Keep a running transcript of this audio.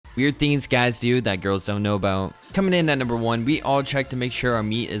Weird things guys do that girls don't know about. Coming in at number 1, we all check to make sure our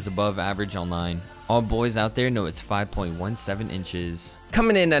meat is above average online. All boys out there know it's 5.17 inches.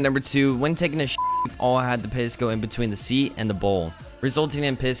 Coming in at number 2, when taking a shit, we've all had the piss go in between the seat and the bowl, resulting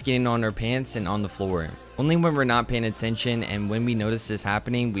in piss getting on our pants and on the floor. Only when we're not paying attention, and when we notice this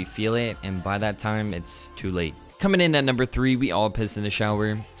happening, we feel it, and by that time, it's too late. Coming in at number 3, we all piss in the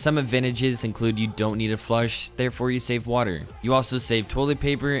shower. Some advantages include you don't need a flush, therefore you save water. You also save toilet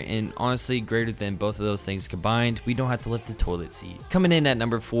paper, and honestly, greater than both of those things combined, we don't have to lift the toilet seat. Coming in at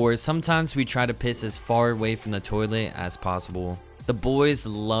number 4, sometimes we try to piss as far away from the toilet as possible. The boys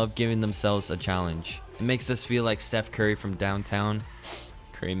love giving themselves a challenge. It makes us feel like Steph Curry from downtown.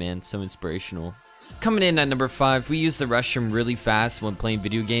 Curry man, so inspirational. Coming in at number 5, we use the restroom really fast when playing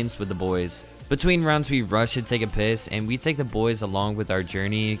video games with the boys. Between rounds we rush to take a piss, and we take the boys along with our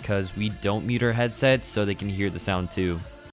journey because we don't mute our headsets so they can hear the sound too.